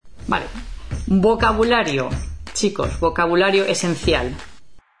Vale. Vocabulario. Chicos, vocabulario esencial.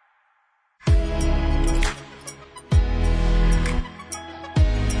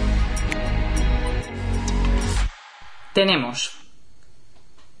 Tenemos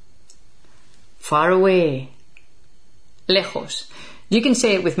far away, lejos. You can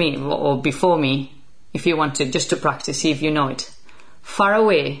say it with me or before me if you want to, just to practice, see if you know it. Far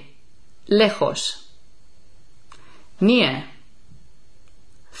away, lejos. Near,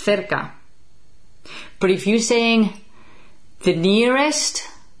 cerca. But if you're saying the nearest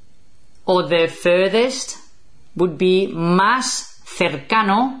or the furthest, would be más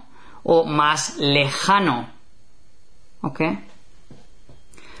cercano or más lejano. Okay?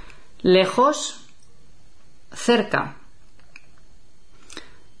 Lejos, cerca.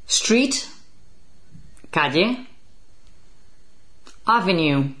 Street, calle.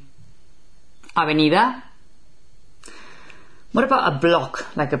 Avenue, avenida. What about a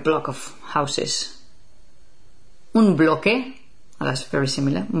block, like a block of houses? Un bloque. Oh, that's very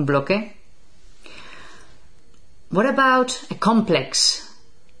similar. Un bloque. What about a complex?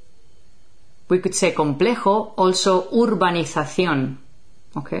 We could say complejo, also urbanización,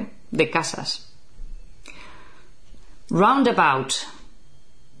 okay, de casas. Roundabout,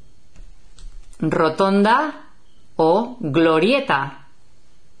 rotonda o glorieta,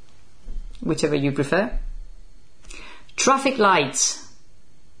 whichever you prefer. Traffic lights,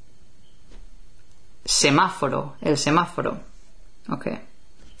 semáforo, el semáforo, okay.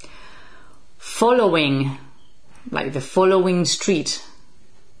 Following, like the following street.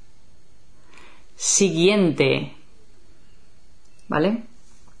 Siguiente, ¿vale?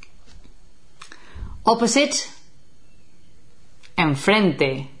 Opposite,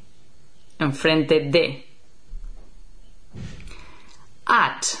 enfrente, enfrente de.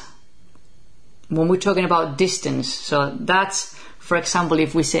 At, when we're talking about distance, so that's, for example,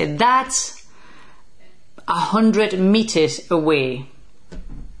 if we say that's 100 meters away.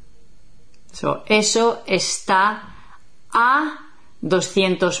 So, eso está a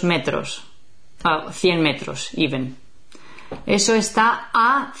 200 metros. 100 metros, even. Eso está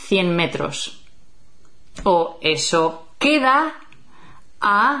a 100 metros. O eso queda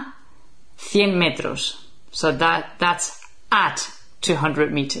a 100 metros. So that's at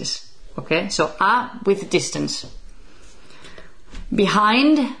 200 meters. Okay? So a with distance.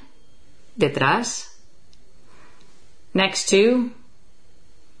 Behind, detrás. Next to,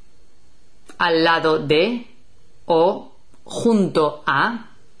 al lado de, o junto a.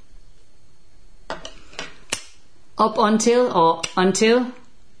 Up until or until,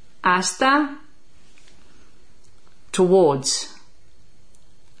 hasta, towards,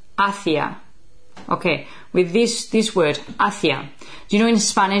 hacia. Okay, with this word, hacia. Do you know in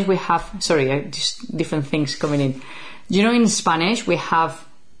Spanish we have, sorry, just different things coming in. Do you know in Spanish we have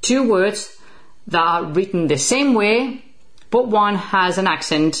two words that are written the same way, but one has an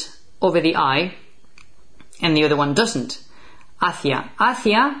accent over the I, and the other one doesn't. Hacia.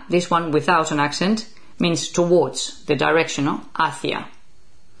 Hacia, this one without an accent, means towards, the direction, no? Hacia.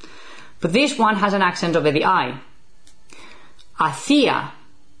 But this one has an accent over the I. Hacía,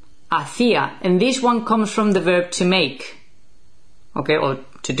 hacía, and this one comes from the verb to make, okay, or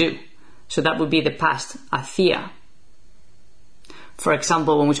to do. So that would be the past, hacía. For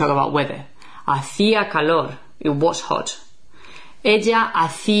example, when we talk about weather, hacía calor, it was hot. Ella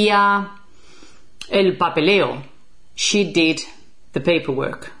hacía el papeleo, she did the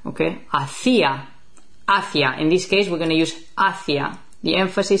paperwork, okay. Hacía. Hacia. In this case, we're going to use hacia. The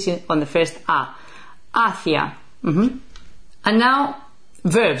emphasis is on the first a. Hacia. Mm-hmm. And now,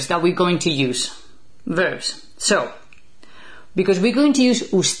 verbs that we're going to use. Verbs. So, because we're going to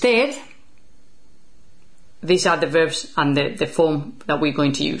use usted, these are the verbs and the form that we're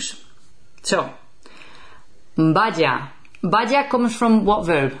going to use. So, vaya. Vaya comes from what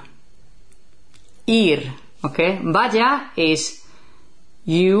verb? Ir. Okay? Vaya is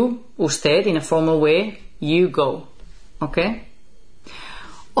you, usted, in a formal way, you go. Okay?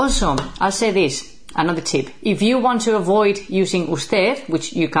 Also, I'll say this, another tip. If you want to avoid using usted,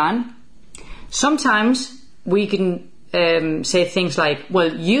 which you can, sometimes we can say things like,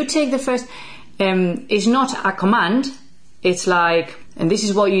 well, you take the first, it's not a command, it's like, and this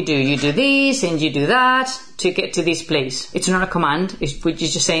is what you do. You do this and you do that to get to this place. It's not a command, we're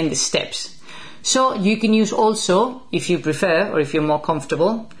just saying the steps. So you can use also, if you prefer or if you're more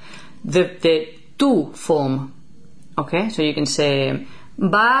comfortable, the tú form. Okay, so you can say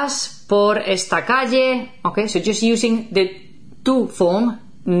vas por esta calle. Okay, so just using the tú form,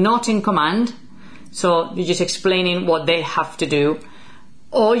 not in command. So you're just explaining what they have to do.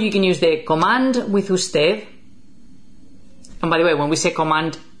 Or you can use the command with usted. And by the way, when we say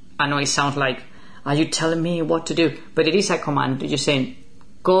command, I know it sounds like, are you telling me what to do? But it is a command. You're saying,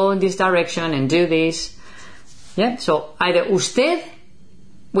 go in this direction and do this. Yeah, so either usted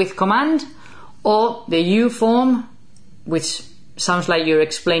with command or the you form, which sounds like you're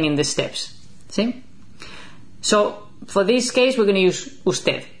explaining the steps. See? So for this case, we're going to use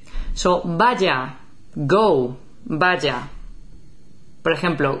usted. So vaya, go, vaya. Por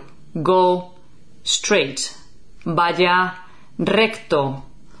ejemplo, go straight, vaya recto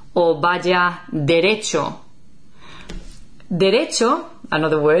o vaya derecho. Derecho,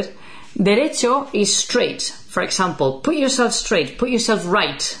 another word, derecho is straight. For example, put yourself straight, put yourself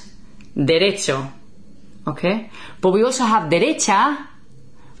right. Derecho. Okay? But we also have derecha,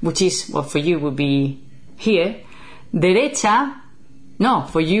 which is, well, for you would be here. Derecha, no,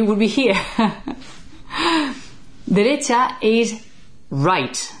 for you would be here. Derecha is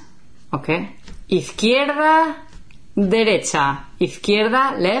right. Okay? Izquierda, derecha.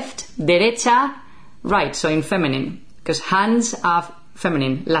 Izquierda, left. Derecha, right. So in feminine. Because hands are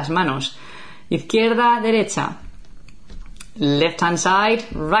feminine. Las manos. Izquierda, derecha. Left hand side,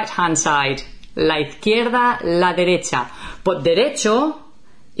 right hand side. La izquierda, la derecha. But derecho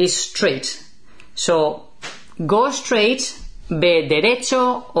is straight. So, go straight, ve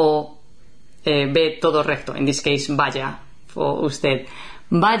derecho o ve todo recto. In this case, vaya for usted.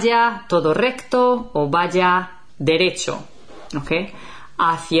 Vaya todo recto o vaya derecho. Okay?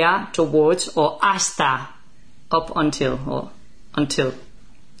 Hacia, towards, or hasta, up until, or until.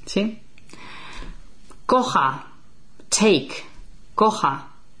 ¿Sí? Coja, take, coja,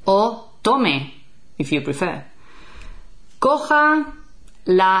 o tome, if you prefer. Coja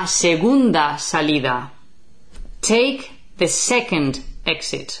la segunda salida. Take the second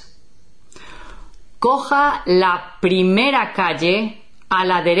exit. Coja la primera calle a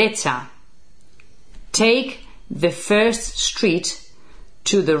la derecha. Take the first street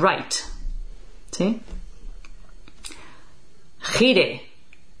to the right. ¿Sí? Gire,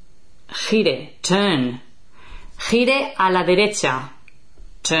 gire, turn. Gire a la derecha.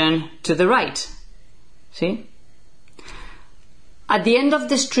 Turn to the right. ¿Sí? At the end of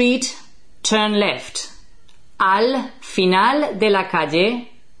the street, turn left. Al final de la calle,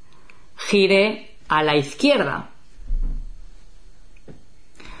 gire a la izquierda.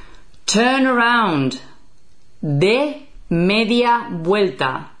 Turn around. De media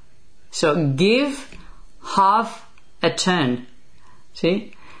vuelta. So give half a turn.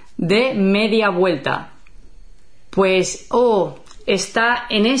 ¿Sí? De media vuelta. Pues, está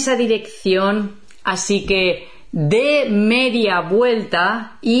en esa dirección, así que dé media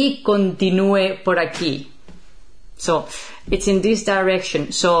vuelta y continúe por aquí. So, it's in this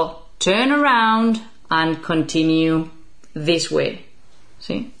direction. So, turn around and continue this way.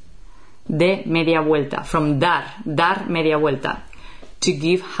 ¿Sí? De media vuelta. From dar media vuelta. To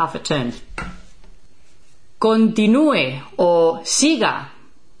give half a turn. Continúe o siga.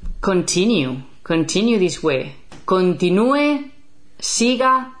 Continue. Continue this way. Continúe,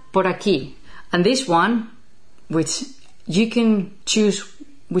 siga por aquí. And this one, which you can choose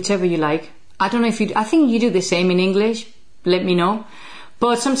whichever you like. I don't know if I think you do the same in English. Let me know.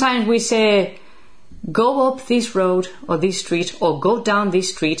 But sometimes we say, go up this road or this street or go down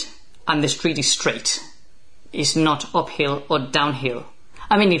this street and the street is straight. It's not uphill or downhill.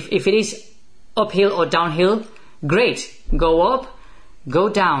 I mean, if it is uphill or downhill, great. Go up, go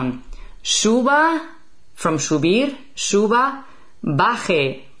down. Suba, from subir, suba,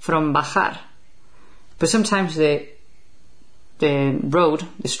 baje, from bajar. But sometimes the road,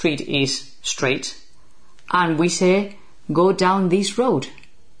 the street is straight, and we say, go down this road.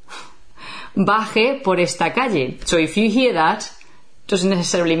 Baje por esta calle. So if you hear that, doesn't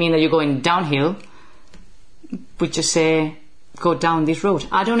necessarily mean that you're going downhill. We just say, go down this road.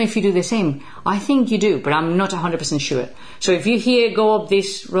 I don't know if you do the same. I think you do, but I'm not 100% sure. So if you hear go up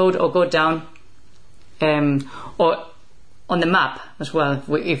this road or go down, or on the map as well,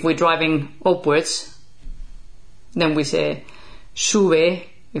 if we're driving upwards, then we say sube.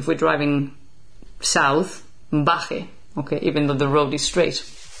 If we're driving south, baje. Okay, even though the road is straight.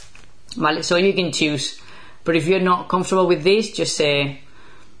 Vale, so you can choose. But if you're not comfortable with this, just say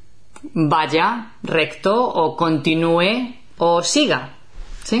vaya recto o continúe o siga.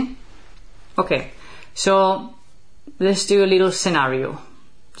 ¿Sí? Okay, so let's do a little scenario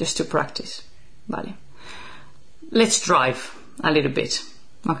just to practice. Vale. Let's drive a little bit.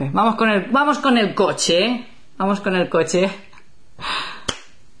 Okay, vamos con el coche. Vamos con el coche.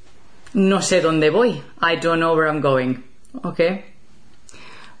 No sé dónde voy. I don't know where I'm going. Okay.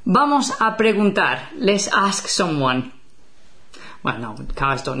 Vamos a preguntar. Let's ask someone. Well, no,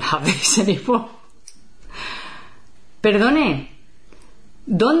 cars don't have this anymore. Perdone,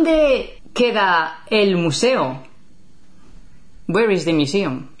 ¿Dónde queda el museo? Where is the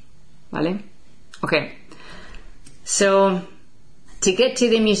museum? ¿Vale? Okay. So, to get to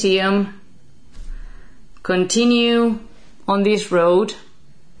the museum, continue on this road,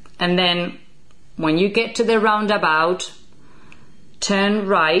 and then when you get to the roundabout, turn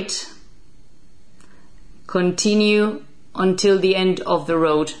right, continue until the end of the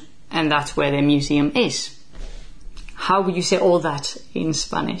road, and that's where the museum is. How would you say all that in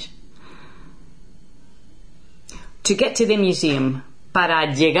Spanish? To get to the museum,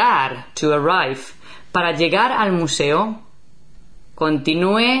 para llegar, to arrive, para llegar al museo,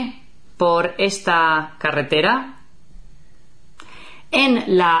 continúe por esta carretera,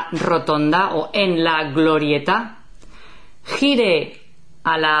 en la rotonda o en la glorieta, gire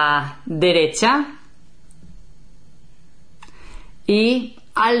a la derecha y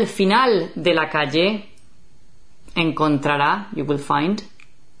al final de la calle encontrará, you will find,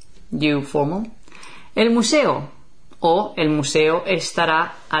 you formal, el museo, o el museo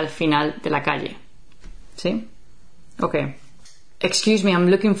estará al final de la calle. ¿Sí? Okay. Excuse me, I'm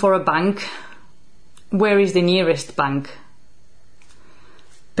looking for a bank. Where is the nearest bank?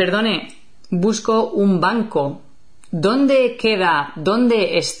 Perdone, busco un banco. ¿Dónde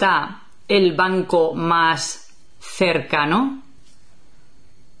está el banco más cercano?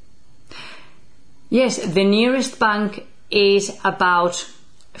 Yes, the nearest bank is about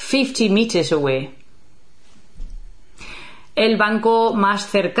 50 meters away. El banco más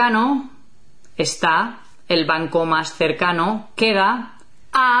cercano queda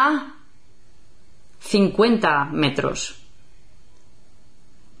a 50 metros.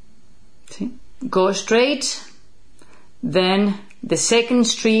 ¿Sí? Go straight, then the second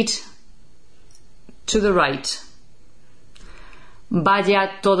street to the right.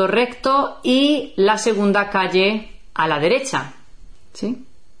 Vaya todo recto y la segunda calle a la derecha. ¿Sí?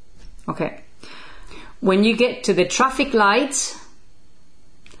 Okay. When you get to the traffic lights,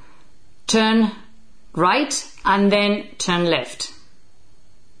 turn right and then turn left.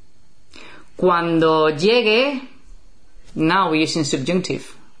 Cuando llegue, now we're using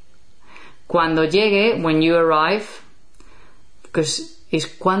subjunctive. Cuando llegue, when you arrive, because it's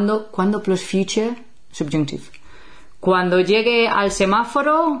cuando plus future, subjunctive. Cuando llegue al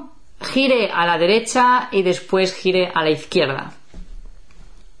semáforo, gire a la derecha y después gire a la izquierda.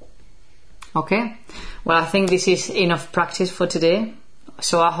 Okay? Well, I think this is enough practice for today.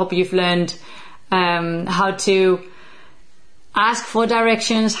 So I hope you've learned how to ask for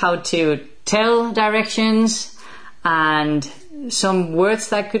directions, how to tell directions, and some words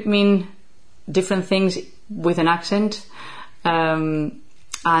that could mean different things with an accent. And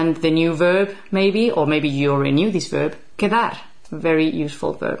the new verb, maybe, or maybe you already knew this verb, quedar. Very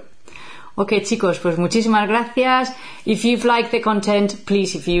useful verb. Okay, chicos, pues muchísimas gracias. If you've liked the content,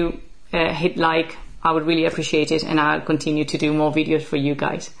 please, if you hit like, I would really appreciate it, and I'll continue to do more videos for you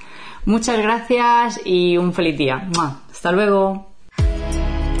guys. Muchas gracias y un feliz día. Hasta luego.